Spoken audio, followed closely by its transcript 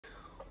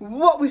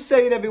What we're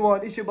saying,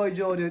 everyone, it's your boy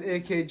Jordan,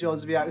 aka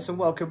John's Reacts, and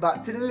welcome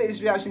back to the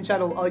latest reaction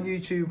channel on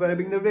YouTube, where I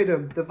bring the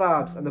rhythm, the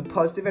vibes, and the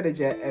positive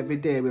energy every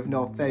day with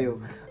no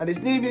fail. And it's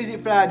New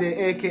Music Friday,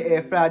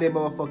 aka Friday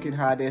motherfucking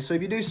high day. So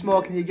if you do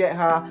smoke and you get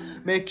high,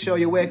 make sure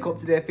you wake up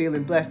today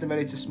feeling blessed and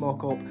ready to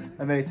smoke up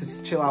and ready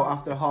to chill out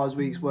after a hard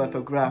week's worth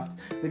of graft.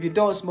 And if you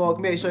don't smoke,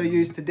 make sure you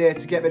use today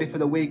to get ready for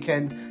the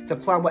weekend, to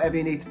plan whatever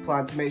you need to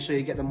plan, to make sure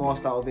you get the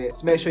most out of it.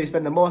 So make sure you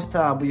spend the most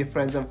time with your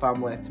friends and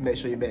family, to make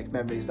sure you make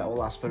memories that will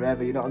last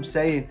forever, you know what I'm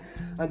saying?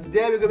 And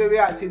today we're going to be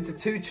reacting to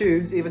 2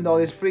 tunes, even though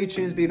there's 3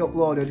 tunes being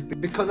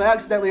uploaded, because I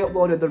accidentally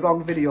uploaded the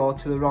wrong video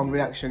to the wrong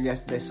reaction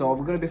yesterday. So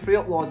we're going to be 3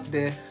 uploads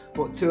today,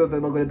 but 2 of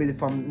them are going to be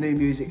from new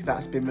music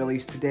that's been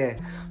released today.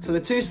 So the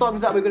 2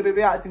 songs that we're going to be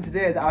reacting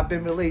today that have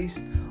been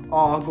released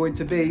are going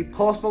to be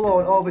Post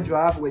Malone,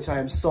 Overdrive, which I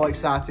am so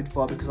excited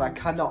for because I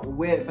cannot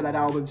wait for that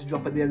album to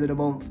drop at the end of the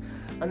month.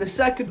 And the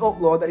second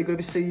upload that you're going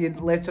to be seeing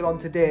later on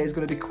today is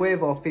going to be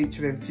Quavo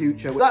featuring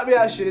Future. That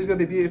reaction is going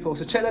to be beautiful,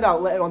 so check that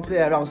out later on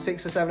today around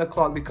 6 or 7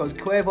 o'clock, because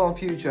Quavo and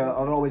Future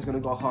are always going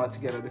to go hard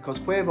together, because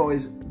Quavo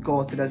is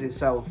goated as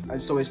itself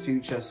and so is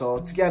Future. So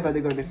together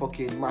they're going to be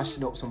fucking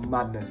mashing up some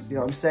madness, you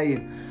know what I'm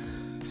saying?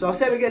 So I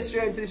say we get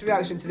straight into this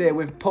reaction today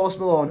with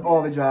Post Malone,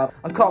 Overdrive.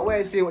 I can't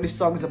wait to see what this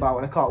song's about,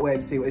 and I can't wait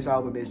to see what this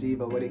album is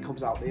either when it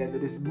comes out at the end of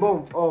this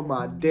month. Oh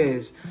my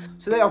days.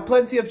 So there are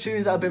plenty of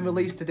tunes that have been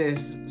released today.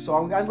 So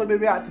I'm going to be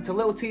reacting to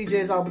Lil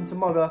TJ's album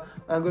tomorrow,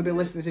 and I'm going to be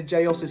listening to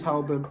J Hus's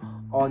album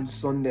on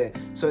Sunday.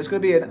 So it's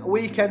going to be a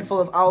weekend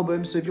full of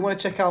albums. So if you want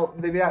to check out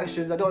the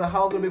reactions, I don't know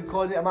how I'm going to be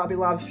recording it. I might be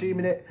live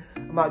streaming it, I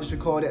might just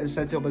record it and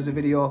set it up as a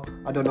video.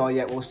 I don't know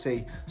yet, we'll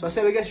see. So I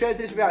say we get straight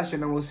to this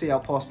reaction and we'll see how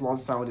Post Malone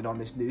sounded on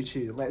this new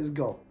tune. Let's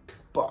go.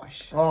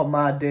 Bosh. Oh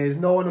my days,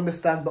 no one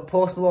understands, but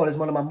Post Malone is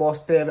one of my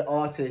most favourite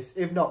artists,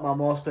 if not my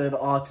most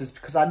favourite artist,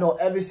 because I know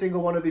every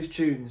single one of his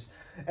tunes.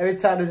 Every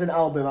time there's an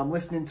album, I'm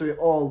listening to it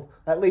all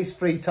at least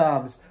 3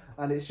 times.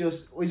 And it's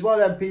just, he's one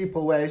of them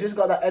people where he's just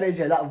got that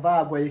energy, that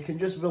vibe where you can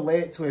just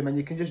relate to him and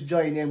you can just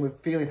join in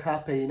with feeling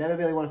happy. You never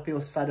really want to feel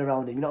sad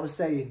around him, you know what I'm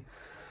saying?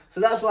 So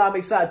that's why I'm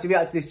excited to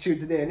react to this tune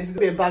today. And this is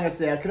going to be a banger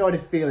today. I can already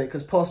feel it,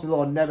 because Post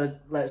Malone never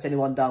lets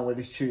anyone down with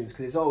his tunes,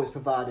 because he's always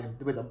providing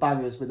with the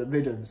bangers, with the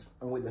rhythms,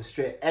 and with the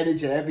straight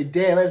energy every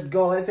day. Let's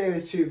go. Let's hear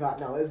this tune right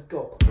now. Let's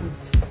go.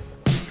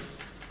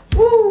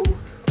 Woo!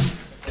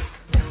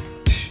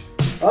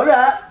 All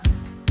right.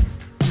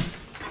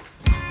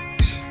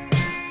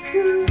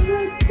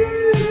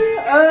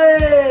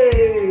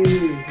 Hey!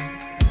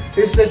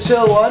 It's a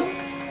chill one.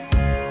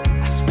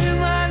 I spend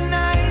my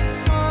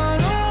nights on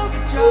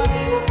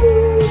overdrive.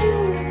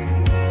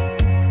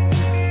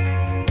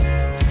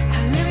 I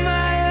live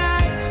my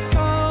life so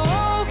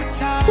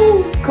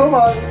overtime. Come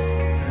on.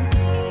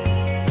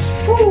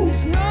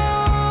 There's nowhere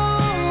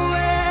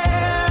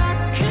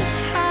I can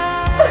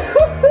hide.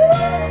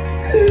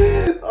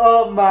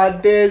 Oh my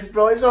days,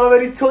 bro. It's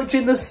already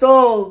touching the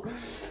soul.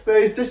 But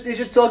he's just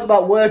talking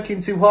about working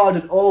too hard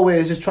and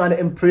always just trying to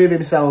improve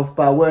himself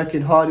by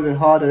working harder and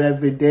harder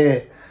every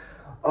day.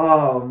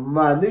 Oh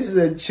man, this is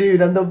a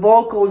tune, and the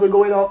vocals are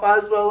going off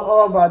as well.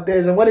 Oh my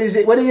days. And when he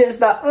hits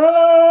that,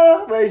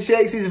 when he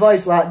shakes his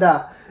voice like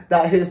that,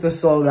 that hits the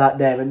soul right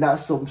there, and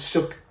that's some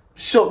shook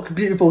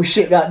beautiful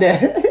shit right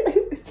there.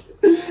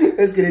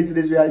 Let's get into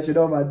this reaction.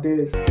 Oh my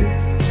days.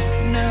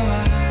 Now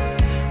I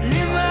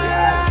live my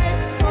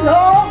life on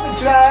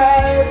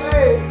Overdrive,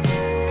 hey.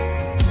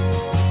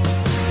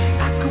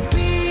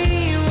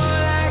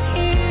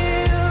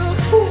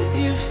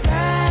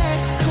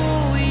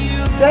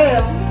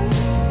 Damn.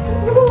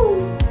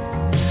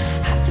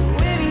 I'd do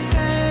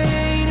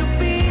anything to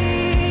be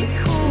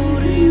cool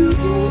to you.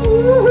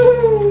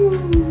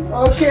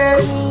 Okay.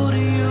 Cool to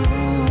you.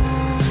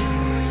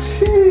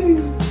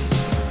 Jeez.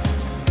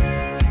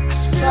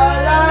 My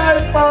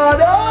life on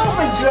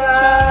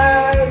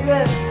overdrive.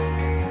 Yeah.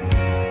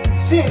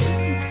 Shit.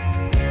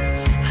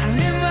 I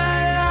live my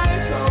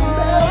life so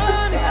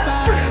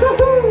uninspired.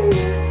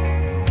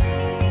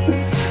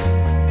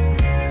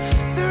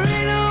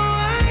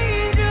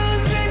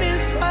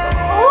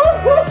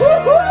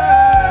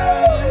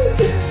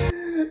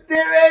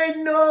 There ain't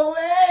no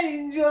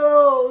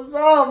angels.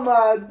 Oh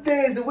my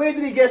days, the way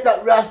that he gets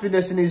that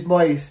raspiness in his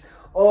voice.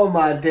 Oh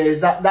my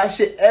days, that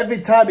shit, every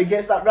time he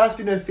gets that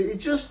raspiness, it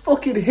just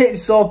fucking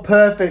hits so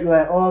perfectly.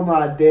 Oh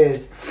my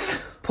days.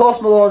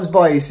 Post Malone's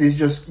voice is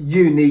just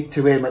unique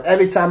to him, and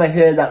every time I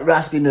hear that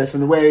raspiness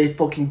and the way he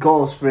fucking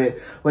goes for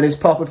it, when he's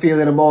proper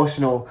feeling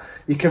emotional,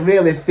 you can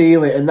really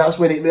feel it, and that's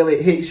when it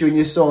really hits you in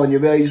your soul, and you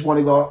really just want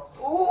to go,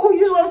 oh, you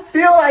just want to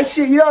feel that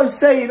shit, you know what I'm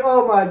saying?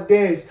 Oh my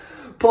days.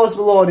 Post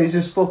Malone is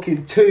just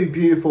fucking too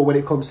beautiful when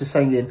it comes to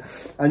singing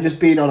and just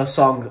being on a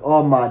song.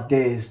 Oh my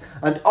days.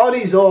 And on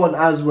his own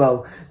as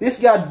well. This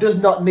guy does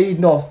not need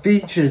no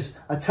features.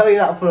 I tell you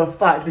that for a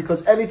fact,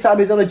 because every time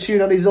he's on a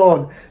tune on his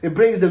own, it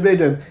brings the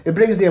rhythm, it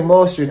brings the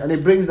emotion, and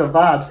it brings the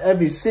vibes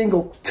every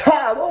single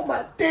time. Oh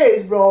my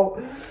days,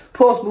 bro.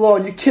 Post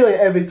Malone, you kill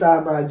it every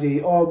time, my G.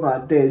 Oh my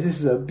days.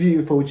 This is a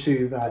beautiful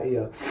tune right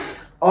here.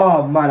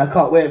 Oh man, I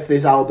can't wait for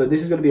this album.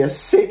 This is going to be a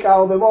sick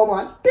album. Oh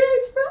my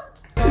days, bro.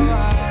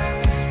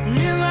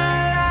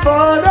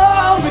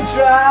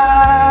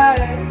 try.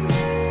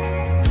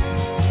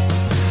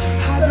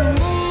 I'd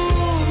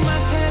remove my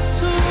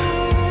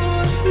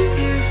tattoos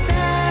if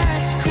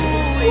that's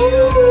cool with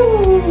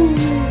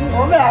you.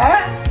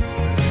 Alright.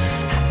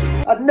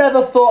 I'd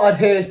never thought I'd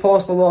hear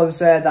Post Malone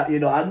say that, you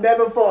know. I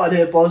never thought I'd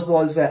hear Post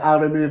Malone say, I'll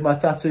remove my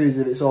tattoos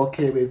if it's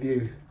okay with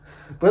you.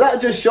 But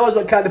that just shows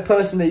what kind of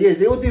person he is.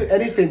 He'll do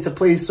anything to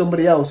please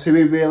somebody else who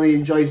he really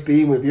enjoys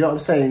being with, you know what I'm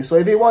saying? So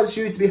if he wants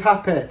you to be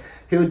happy,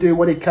 he'll do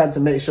what he can to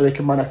make sure he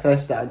can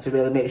manifest that and to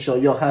really make sure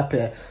you're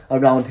happy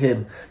around him.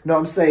 You know what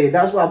I'm saying?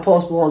 That's why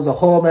Post Malone's a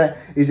homer,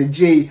 he's a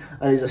G,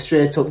 and he's a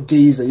straight up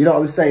geezer. You know what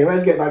I'm saying?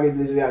 Let's get back into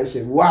this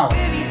reaction. Wow.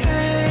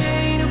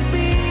 Anything to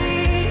be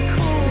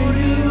cool to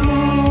you.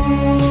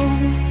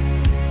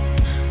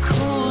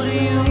 Cool to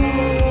you.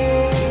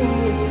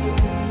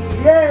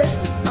 Yeah.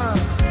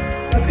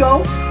 Let's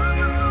go.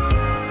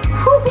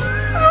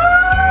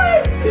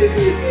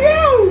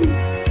 Yo!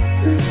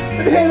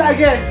 Let me hear that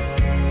again.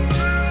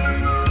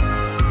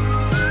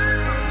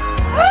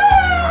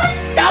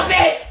 Stop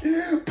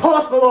it!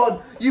 Post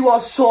Malone, you are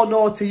so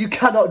naughty. You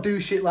cannot do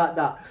shit like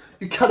that.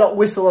 You cannot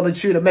whistle on a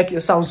tune and make it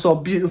sound so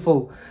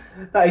beautiful.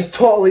 That is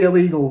totally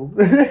illegal.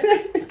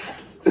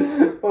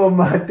 Oh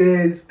my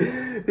days.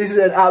 This is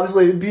an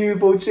absolutely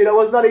beautiful tune. I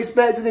was not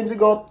expecting him to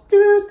go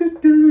do, do,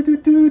 do, do,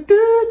 do,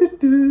 do,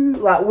 do,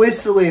 like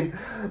whistling.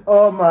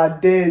 Oh my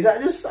days.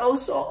 That just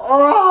sounds so...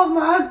 Oh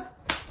man.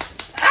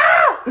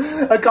 Ah!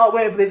 I can't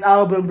wait for this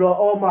album, bro.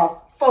 Oh my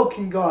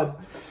fucking god.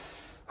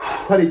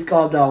 I need to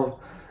calm down.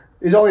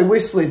 He's only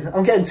whistling.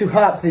 I'm getting too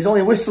hyped. He's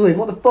only whistling.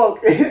 What the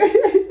fuck?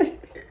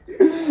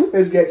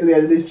 Let's get to the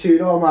end of this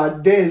tune. Oh my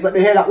days. Let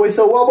me hear that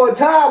whistle one more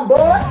time,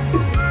 boy.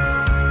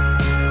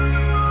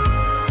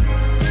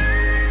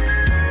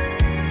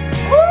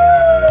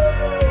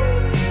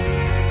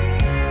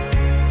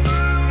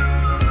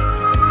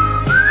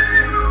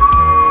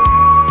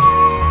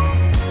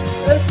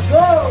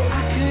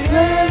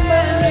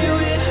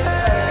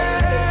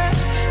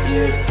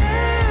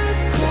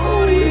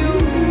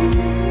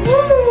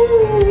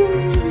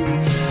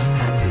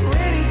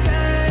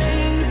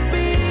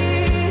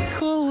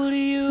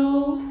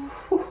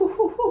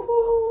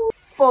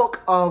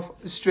 Fuck off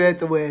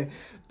straight away.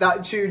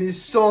 That tune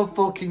is so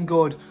fucking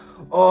good.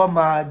 Oh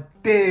my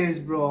days,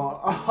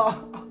 bro.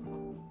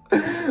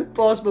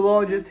 Post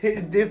Malone just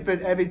hits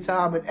different every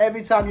time, and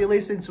every time you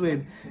listen to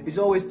him, he's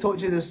always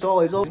touching the soul.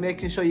 He's always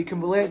making sure you can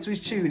relate to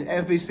his tune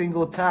every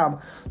single time.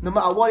 No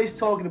matter what he's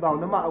talking about,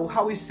 no matter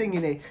how he's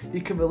singing it,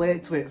 you can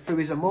relate to it through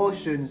his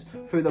emotions,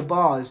 through the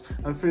bars,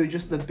 and through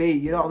just the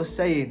beat, you know what I'm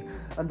saying?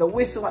 And the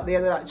whistle at the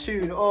end of that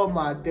tune, oh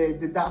my days,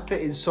 did that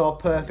fit in so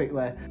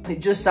perfectly.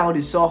 It just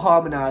sounded so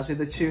harmonised with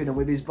the tune and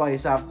with his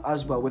voice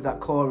as well, with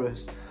that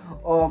chorus.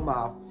 Oh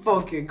my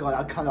fucking god,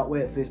 I cannot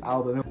wait for this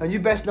album. And you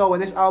best know when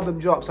this album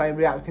drops, I am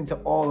reacting to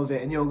all of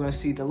it, and you're going to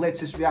see the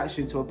latest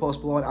reaction to a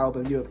Post Malone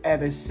album you have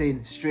ever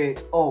seen, straight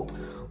up.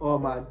 Oh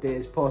my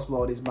days, Post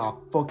Malone is my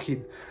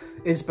fucking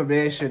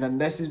inspiration, and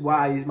this is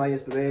why he's my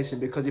inspiration,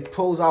 because he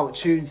pulls out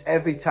tunes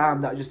every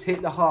time that just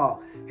hit the heart,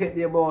 hit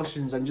the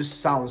emotions, and just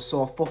sound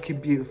so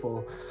fucking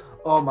beautiful.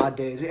 Oh my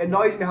days, it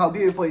annoys me how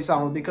beautiful it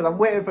sounds, because I'm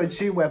waiting for a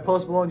tune where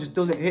Post Malone just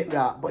doesn't hit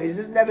that, but he's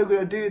just never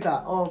going to do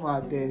that. Oh my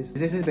days.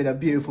 This has been a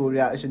beautiful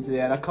reaction today,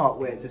 and I can't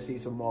wait to see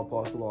some more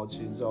Post Malone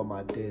tunes. Oh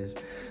my days.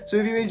 So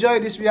if you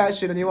enjoyed this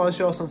reaction and you want to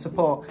show some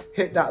support,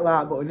 hit that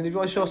like button, and if you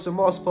want to show some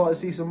more support and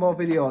see some more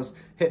videos,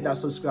 hit that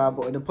subscribe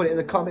button, and put it in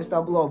the comments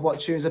down below of what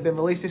tunes have been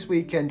released this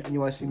weekend and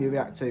you want to see me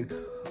react to.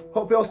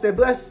 Hope you all stay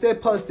blessed, stay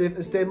positive,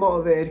 and stay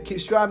motivated.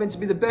 Keep striving to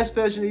be the best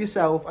version of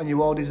yourself, and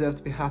you all deserve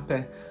to be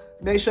happy.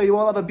 Make sure you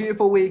all have a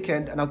beautiful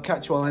weekend, and I'll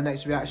catch you all in the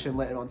next reaction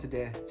later on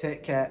today.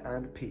 Take care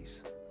and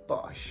peace.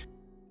 Bosh.